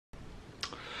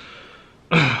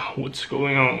What's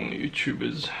going on,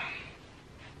 YouTubers?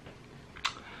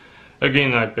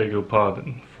 Again, I beg your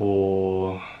pardon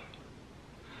for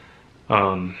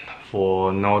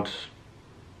not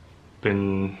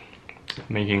been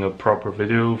making a proper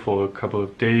video for a couple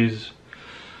of days.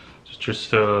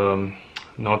 Just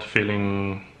not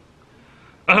feeling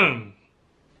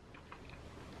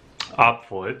up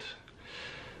for it.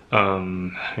 You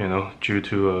know, due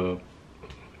to a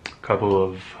couple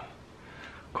of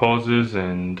causes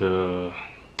and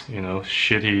you know,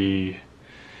 shitty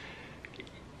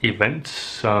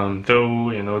events.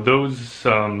 Though you know, those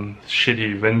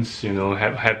shitty events, you know,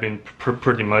 have been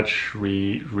pretty much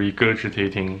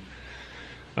regurgitating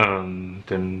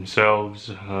themselves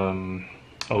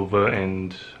over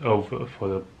and over for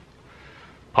the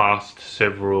past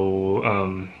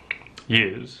several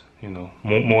years. You know,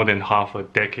 more than half a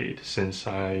decade since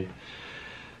I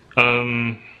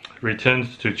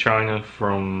returned to China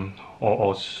from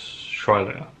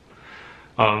Australia.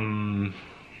 You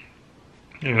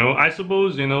know, I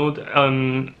suppose, you know,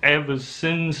 ever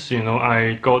since, you know,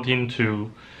 I got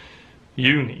into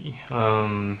uni,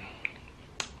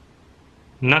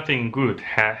 nothing good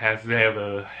has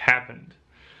ever happened,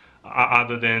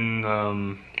 other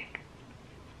than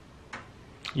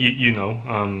you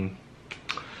know,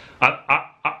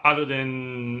 other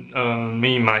than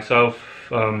me myself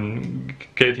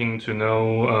getting to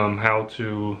know how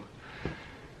to,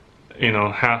 you know,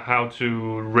 how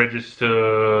to register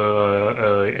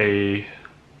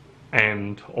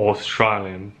an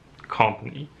Australian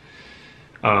company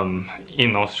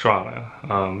in Australia. You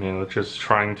know, just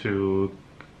trying to,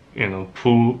 you know,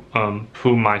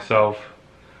 pull myself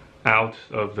out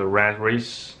of the rat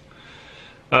race.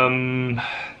 Well,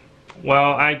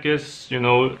 I guess, you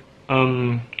know,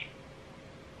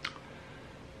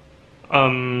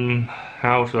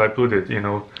 how should I put it? You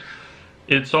know,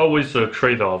 it's always a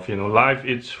trade-off. You know, life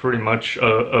it's pretty much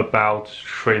about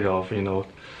trade-off. You know,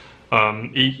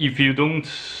 if you don't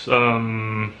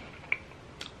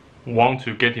want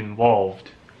to get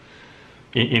involved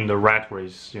in the rat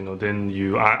race, you know, then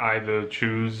you either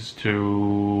choose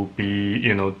to be,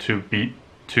 you know, to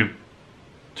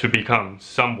become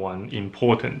someone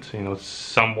important. You know,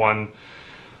 someone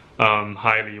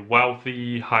highly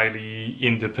wealthy, highly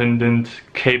independent,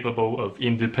 capable of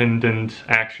independent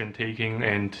action taking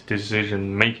and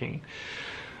decision making.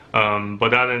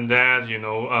 But other than that, you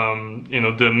know,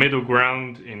 the middle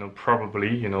ground, you know,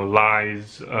 probably, you know,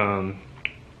 lies,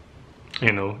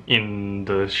 you know, in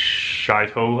the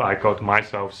shithole I got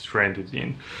myself stranded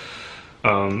in,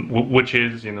 which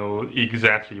is, you know,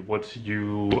 exactly what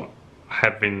you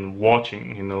have been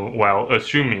watching, you know, while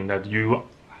assuming that you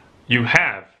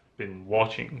have been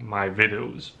watching my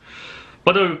videos,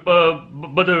 but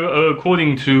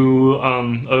according to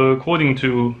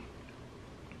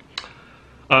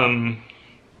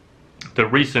the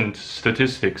recent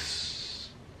statistics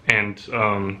and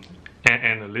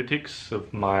analytics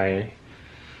of my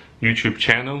YouTube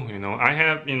channel, you know, I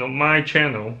have, you know, my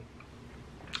channel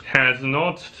has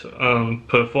not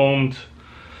performed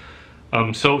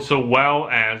so well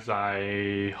as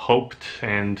I hoped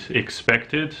and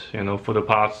expected, you know, for the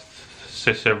past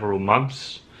several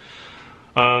months.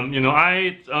 You know,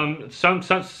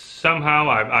 somehow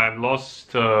I've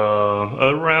lost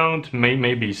around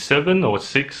maybe 7 or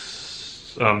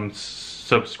 6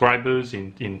 subscribers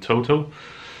in total.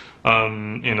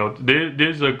 You know,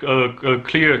 there's a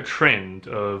clear trend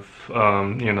of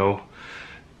you know,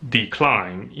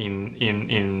 decline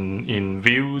in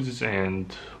views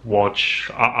and watch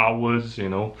hours, you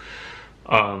know,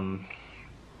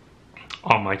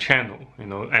 on my channel, you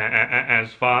know,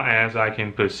 as far as I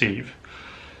can perceive.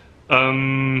 But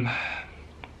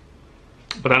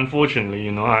unfortunately,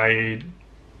 you know,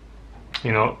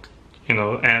 you know,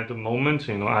 at the moment,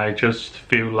 you know, I just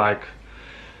feel like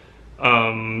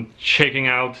checking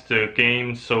out the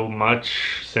game so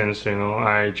much, since, you know,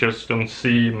 I just don't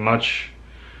see much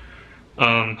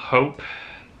hope.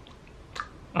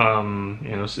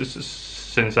 You know,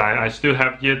 since I still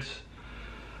have yet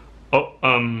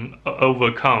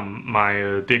overcome my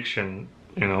addiction,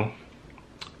 you know,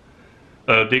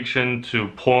 addiction to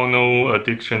porno,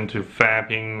 addiction to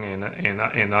fapping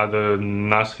and other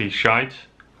nasty shite.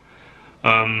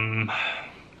 But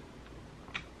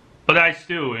I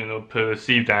still, you know,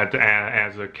 perceive that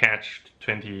as a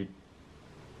catch-22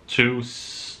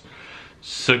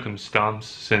 circumstance,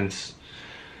 since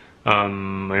you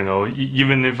know,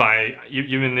 even if I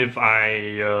you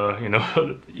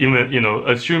know, even, you know,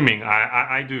 assuming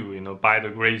I do, you know, by the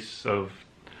grace of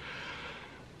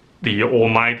the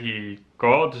Almighty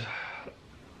God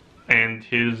and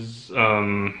His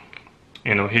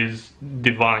His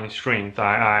divine strength,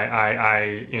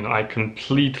 I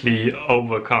completely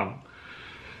overcome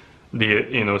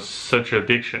the such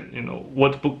addiction.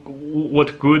 What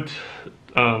good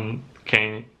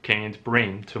can it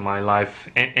bring to my life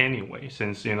anyway?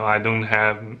 Since I don't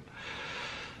have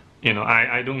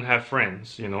I don't have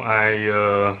friends.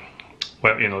 Well,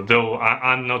 though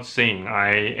I'm not saying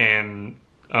I am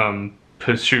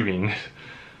pursuing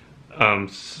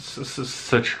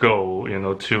such goal,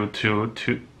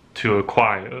 to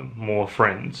acquire more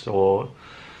friends, or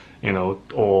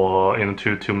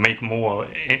to make more,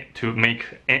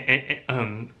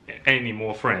 any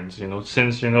more friends,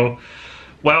 since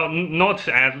well, not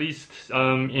at least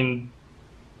in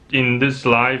this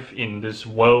life, in this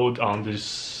world, on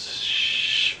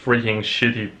this freaking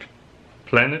shitty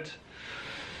planet,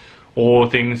 all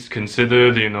things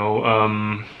considered,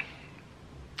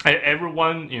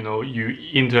 everyone you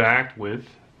interact with,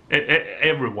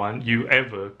 everyone you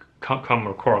ever come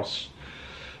across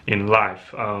in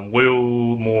life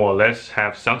will more or less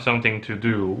have something to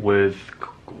do with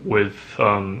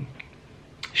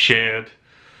shared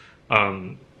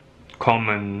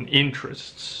common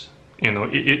interests.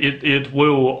 It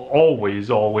will always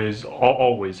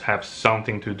have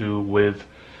something to do with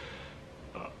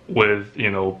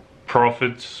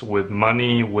profits, with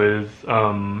money, with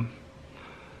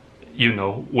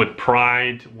with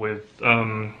pride, with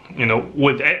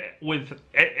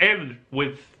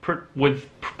with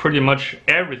pretty much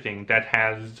everything that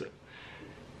has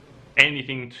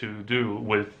anything to do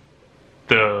with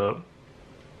the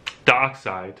dark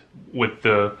side, with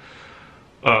the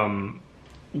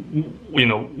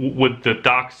with the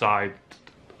dark side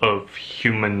of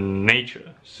human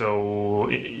nature. So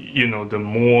the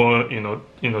more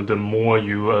the more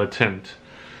you attempt,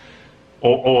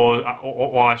 or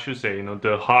I should say,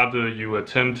 the harder you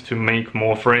attempt to make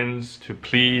more friends, to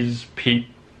please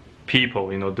people,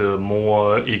 the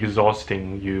more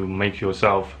exhausting you make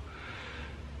yourself.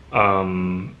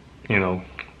 The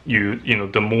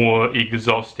more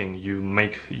exhausting you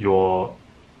make your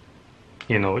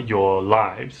your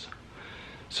lives.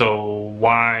 So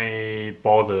why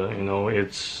bother?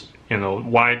 It's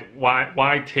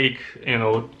why take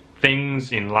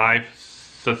things in life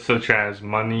such as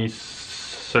money,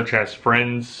 such as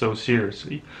friends, so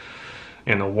seriously?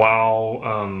 While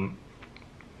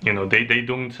they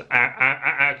don't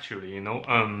actually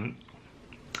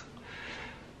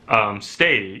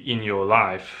stay in your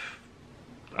life,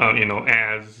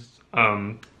 as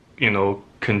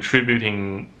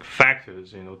contributing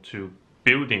factors, to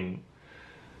building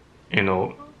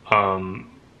a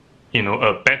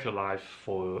better life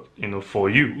for for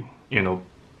you,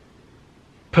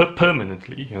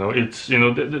 permanently. It's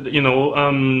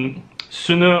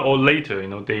sooner or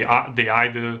later, they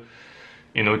either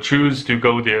choose to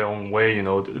go their own way,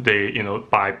 they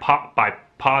by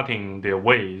parting their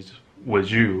ways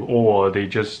with you, or they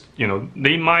just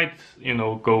they might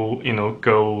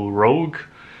go rogue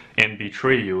and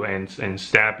betray you and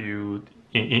stab you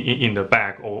in the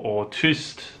back, or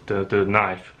twist the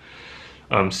knife,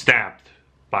 stabbed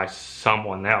by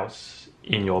someone else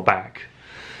in your back.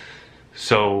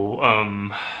 So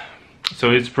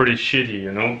so it's pretty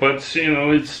shitty, but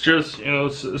it's just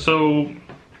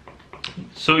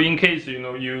so in case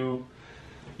you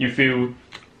feel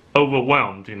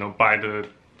overwhelmed by the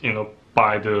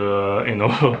by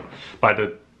the by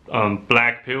the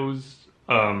black pills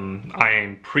I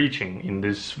am preaching in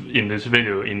this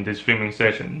video, in this filming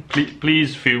session,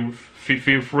 please feel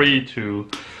free to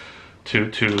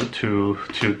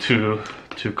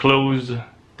close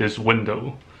this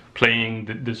window playing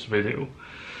this video.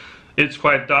 It's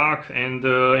quite dark, and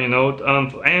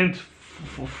and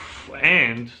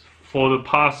for the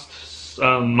past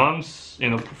months,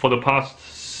 for the past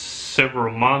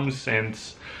several months, and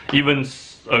even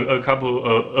a couple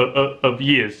of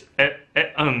years,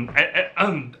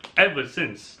 ever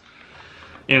since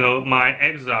my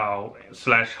exile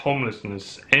 /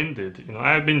 homelessness ended,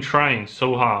 I've been trying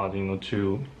so hard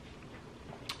to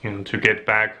get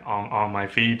back on my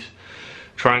feet,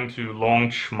 trying to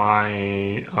launch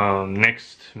my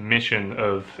next mission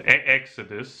of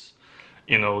exodus,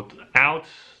 out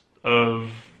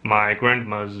of my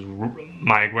grandma's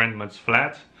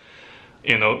flat,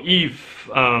 if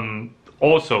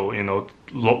also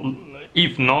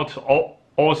if not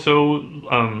also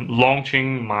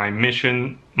launching my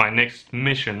next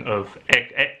mission of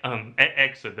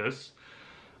exodus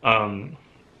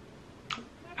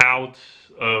out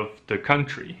of the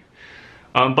country.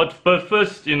 But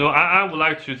first, I would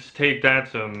like to take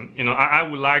that, I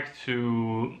would like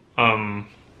to,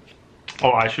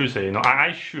 or I should say,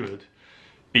 I should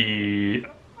be,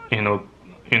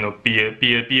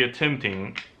 be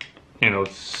attempting,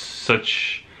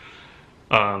 such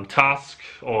task,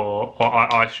 or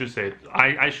I should say,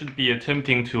 I should be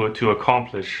attempting to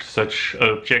accomplish such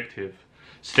objective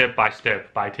step by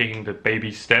step by taking the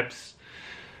baby steps.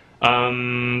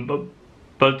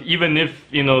 But even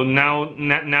if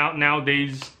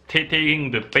nowadays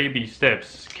taking the baby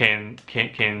steps can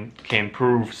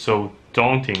prove so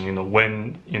daunting,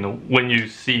 when you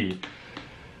see,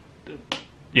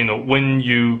 when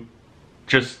you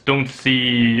just don't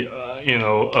see,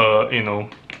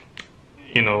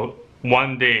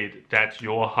 one day that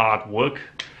your hard work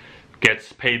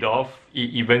gets paid off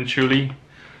eventually.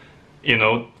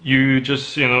 You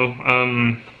just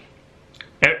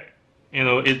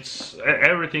it's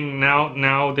everything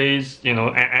nowadays,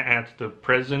 at the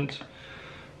present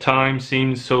time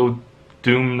seems so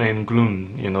doom and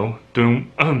gloom,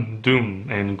 doom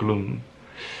and gloom.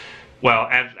 Well,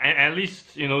 at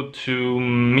least, to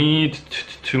me,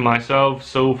 to myself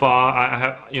so far,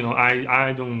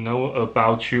 I don't know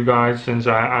about you guys, since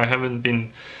I haven't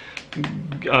been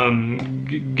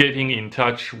getting in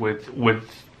touch with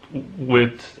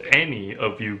any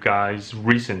of you guys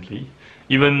recently.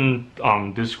 Even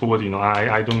on Discord,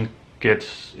 I don't get,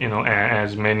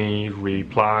 as many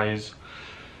replies,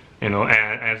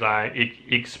 as I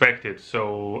expected.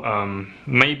 So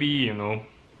maybe,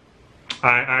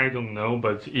 I don't know,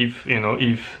 but if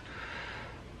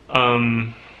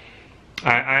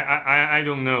I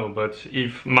don't know, but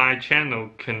if my channel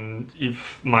can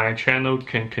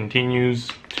continues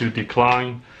to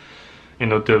decline,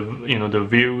 the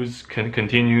views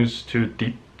continues to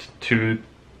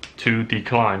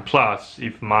decline, plus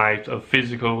if my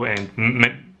physical and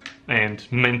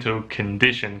mental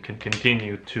condition can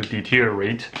continue to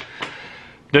deteriorate,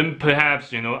 then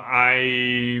perhaps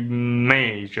I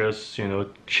may just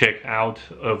check out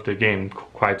of the game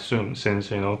quite soon,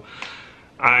 since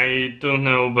I don't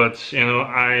know, but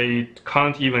I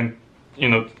can't even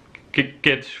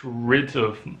get rid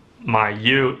of my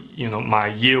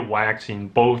earwax in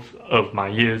both of my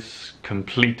ears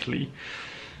completely.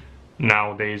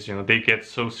 Nowadays, they get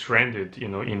so stranded,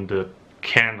 in the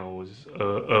canals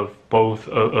of both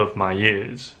of my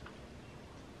ears.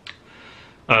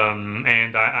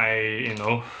 And I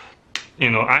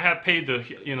have paid a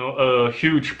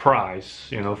huge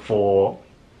price, for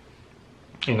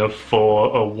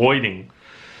avoiding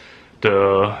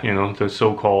the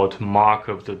so-called mark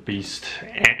of the beast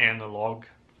analog.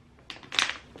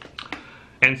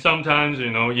 And sometimes,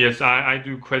 yes, I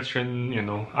do question,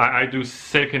 I do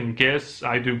second guess,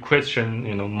 I do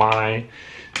question, my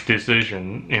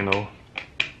decision,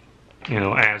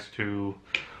 as to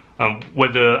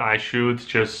whether I should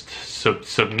just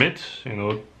submit,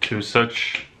 to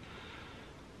such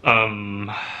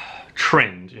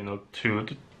trend, to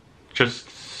just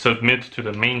submit to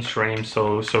the mainstream,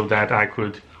 so that I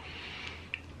could,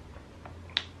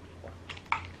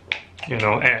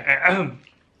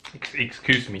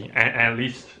 excuse me, at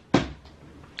least,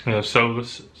 so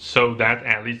that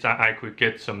at least I could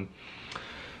get some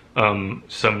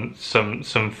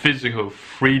physical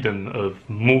freedom of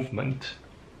movement.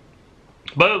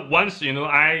 But once,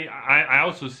 I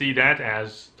also see that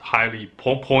as highly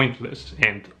pointless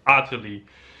and utterly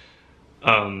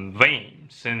vain,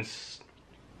 since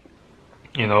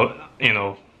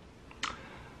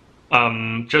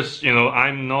just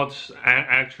I'm not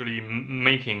actually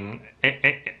making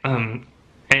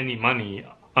any money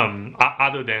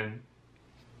other than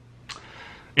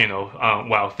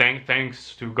well,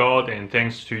 thanks to God and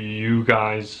thanks to you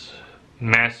guys'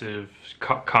 massive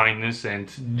kindness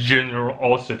and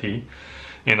generosity,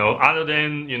 other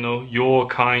than your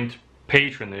kind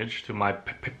patronage to my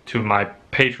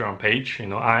Patreon page,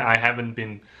 I haven't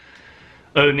been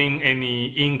earning any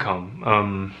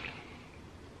income,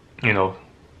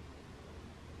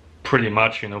 pretty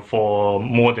much, for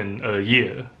more than a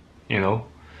year,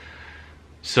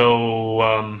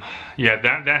 so yeah,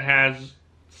 that has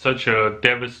such a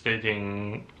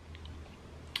devastating,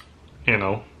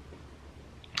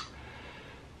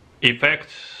 effect,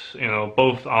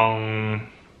 both on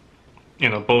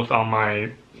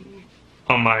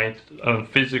my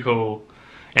physical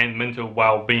and mental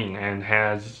well-being, and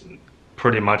has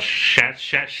pretty much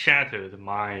shattered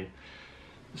my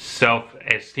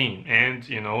self-esteem. And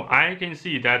I can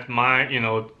see that my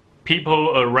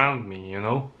people around me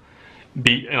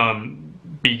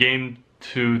began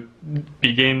to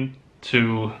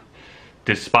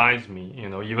despise me.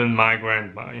 Even my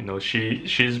grandma,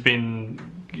 she's been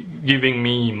giving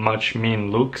me much mean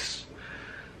looks,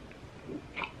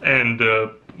 and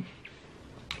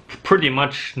pretty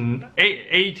much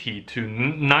 80 to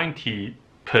 90%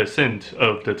 90%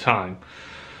 of the time,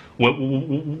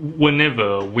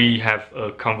 whenever we have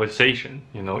a conversation,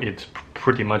 you know, it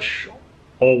pretty much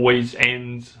always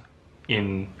ends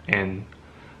in an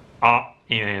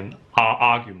argument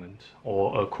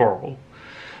or a quarrel.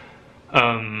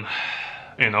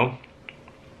 You know.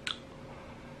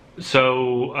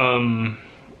 So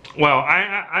well,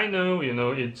 I know, you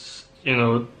know, it's, you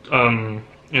know,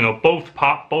 both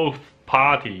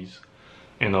parties,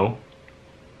 you know,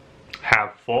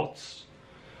 have faults.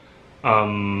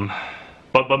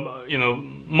 But you know,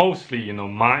 mostly, you know,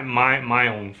 my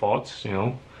own faults, you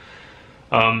know.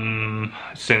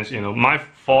 Since, you know, my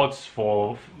faults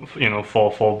for, you know,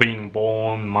 for being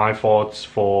born, my faults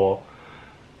for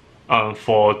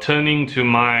turning to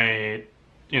my,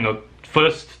 you know,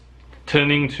 first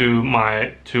turning to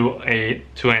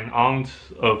an aunt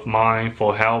of mine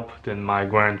for help, then my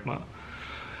grandma.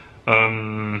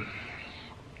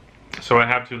 So I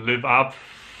have to live up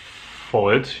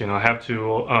for it, you know. I have to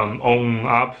own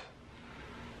up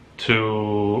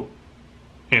to,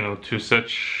 you know, to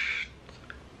such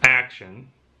action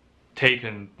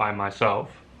taken by myself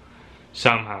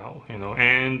somehow, you know.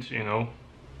 And you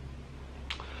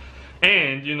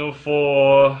know,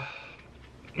 for,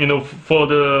 you know, for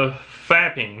the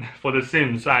fapping, for the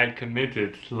sins I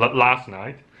committed last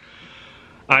night,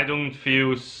 I don't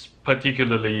feel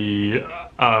particularly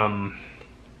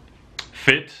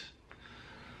fit,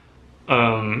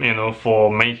 you know, for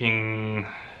making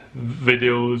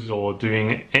videos or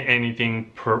doing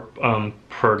anything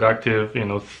productive, you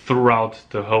know, throughout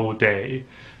the whole day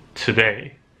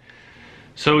today.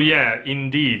 So yeah,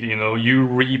 indeed, you know, you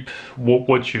reap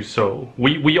what you sow.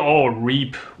 We all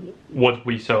reap what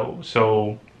we sow.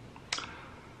 So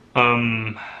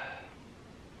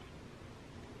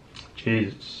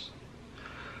Jesus.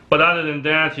 But other than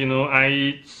that, you know,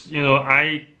 I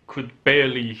could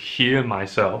barely hear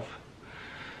myself.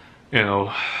 You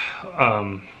know,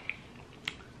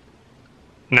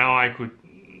 now I could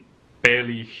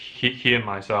barely hear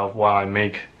myself while I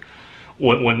make.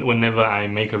 Whenever I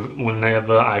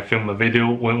film a video,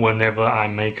 whenever I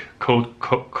make cold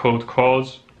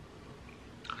calls,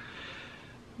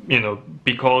 you know,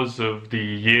 because of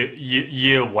the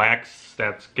ear wax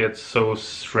that gets so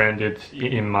stranded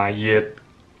in my ear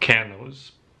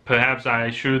canals. Perhaps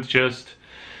I should just,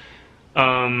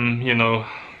 you know,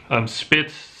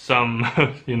 spit some,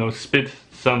 you know, spit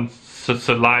some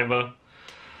saliva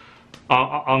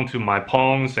onto my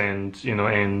palms, and you know,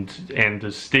 and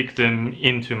stick them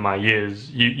into my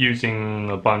ears using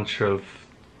a bunch of,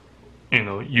 you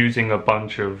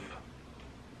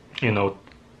know,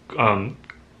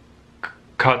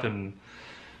 cotton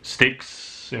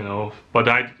sticks, you know. But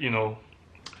you know,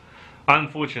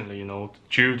 unfortunately, you know,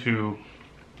 due to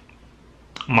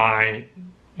my,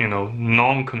 you know,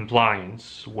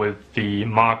 non-compliance with the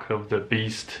Mark of the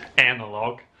Beast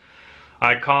analog,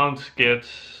 I can't get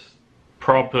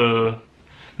proper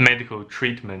medical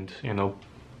treatment, you know,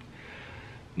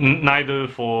 neither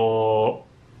for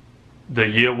the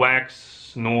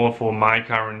earwax nor for my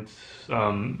current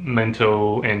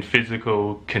mental and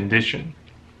physical condition,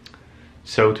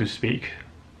 so to speak.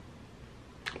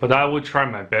 But I will try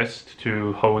my best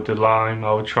to hold the line.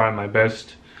 I will try my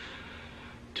best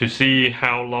to see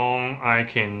how long I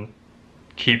can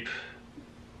keep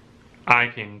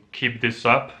this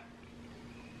up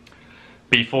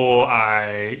before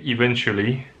I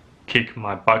eventually kick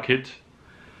my bucket.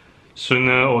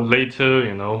 Sooner or later,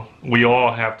 you know, we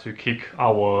all have to kick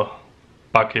our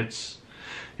buckets,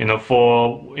 you know,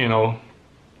 for, you know,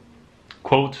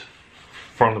 quote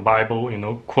from the Bible, you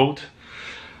know, quote,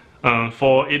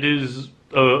 for it is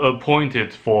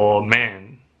appointed for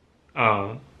man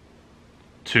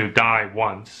to die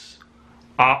once,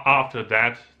 after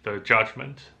that the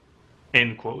judgment,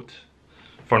 end quote.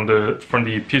 From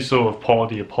the epistle of Paul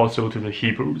the Apostle to the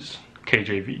Hebrews,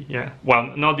 KJV. Yeah, well,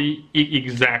 not the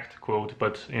exact quote,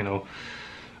 but you know,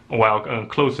 well,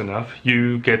 close enough.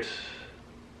 You get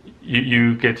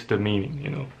the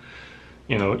meaning.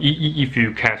 You know, if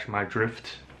you catch my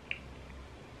drift.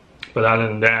 But other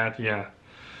than that, yeah,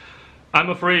 I'm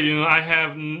afraid, you know, I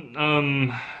have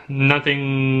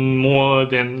nothing more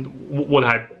than what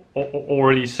I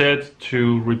already said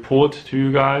to report to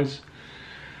you guys.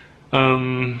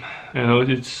 You know,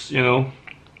 it's, you know,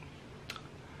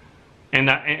 and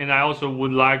I also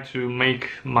would like to make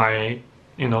my,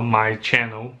 you know, my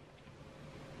channel,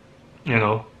 you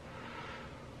know,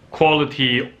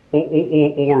 quality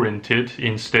oriented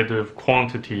instead of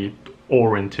quantity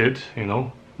oriented, you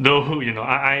know. Though, you know,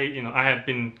 I have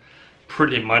been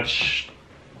pretty much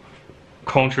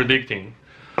contradicting,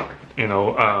 you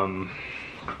know,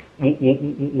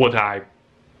 what I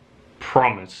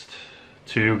promised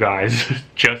to you guys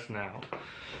just now.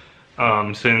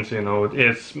 Since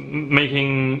it's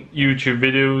making YouTube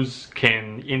videos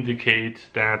can indicate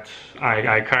that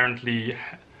I currently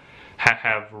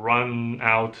have run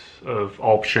out of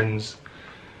options,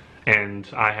 and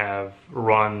I have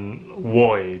run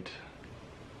void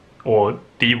or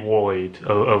devoid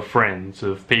of friends,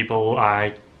 of people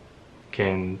I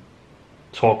can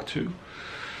talk to.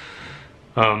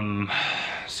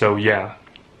 So yeah.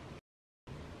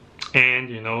 And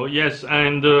yes,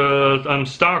 and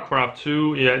StarCraft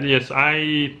 2,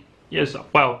 yes,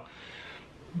 well,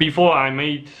 before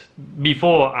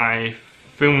I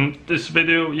filmed this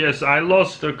video, yes, I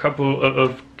lost a couple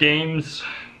of games.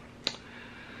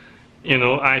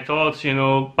 I thought,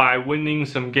 by winning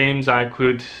some games I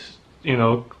could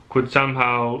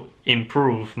somehow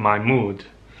improve my mood.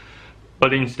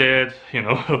 But instead,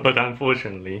 but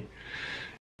unfortunately,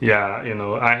 yeah,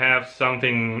 I have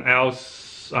something else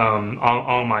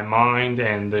on my mind,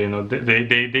 and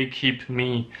they keep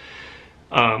me,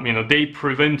 they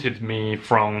prevented me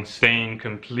from staying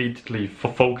completely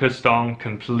focused on,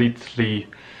 completely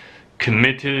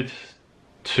committed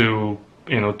to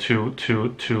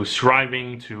to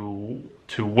striving to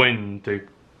win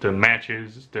the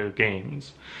matches, the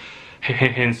games.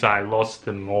 Hence I lost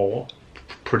them all,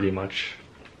 pretty much.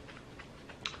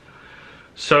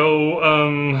 So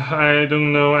I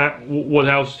don't know what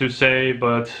else to say,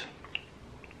 but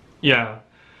yeah,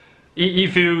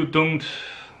 if you don't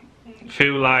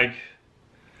feel like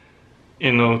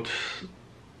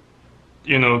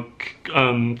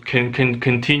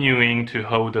continuing to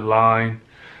hold the line,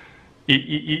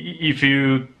 if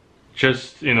you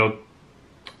just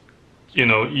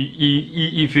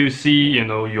if you see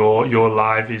your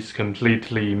life is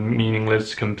completely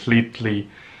meaningless, completely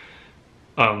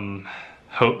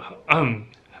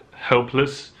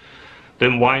helpless,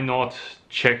 then why not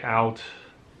check out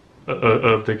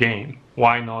of the game?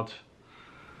 Why not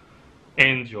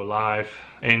end your life,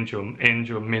 end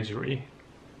your misery?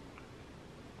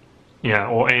 Yeah,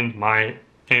 or end my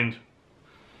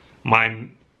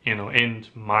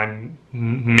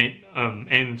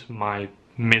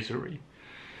misery.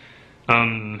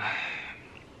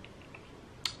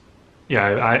 Yeah,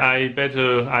 I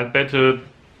better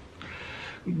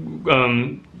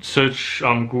search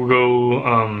on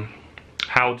Google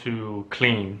how to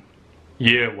clean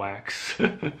earwax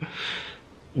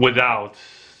without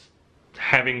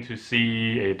having to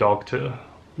see a doctor,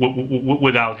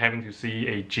 without having to see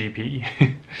a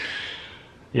GP.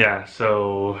 Yeah,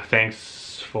 so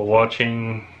thanks for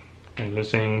watching and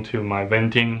listening to my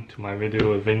venting, to my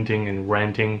video of venting and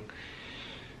ranting.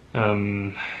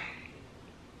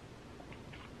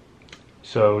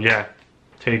 So yeah,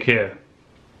 take care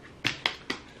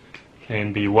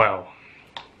and be well,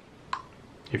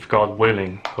 if God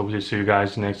willing. Hope to see you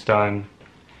guys next time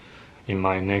in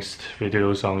my next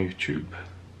videos on YouTube.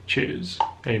 Cheers.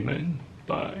 Amen.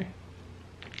 Bye.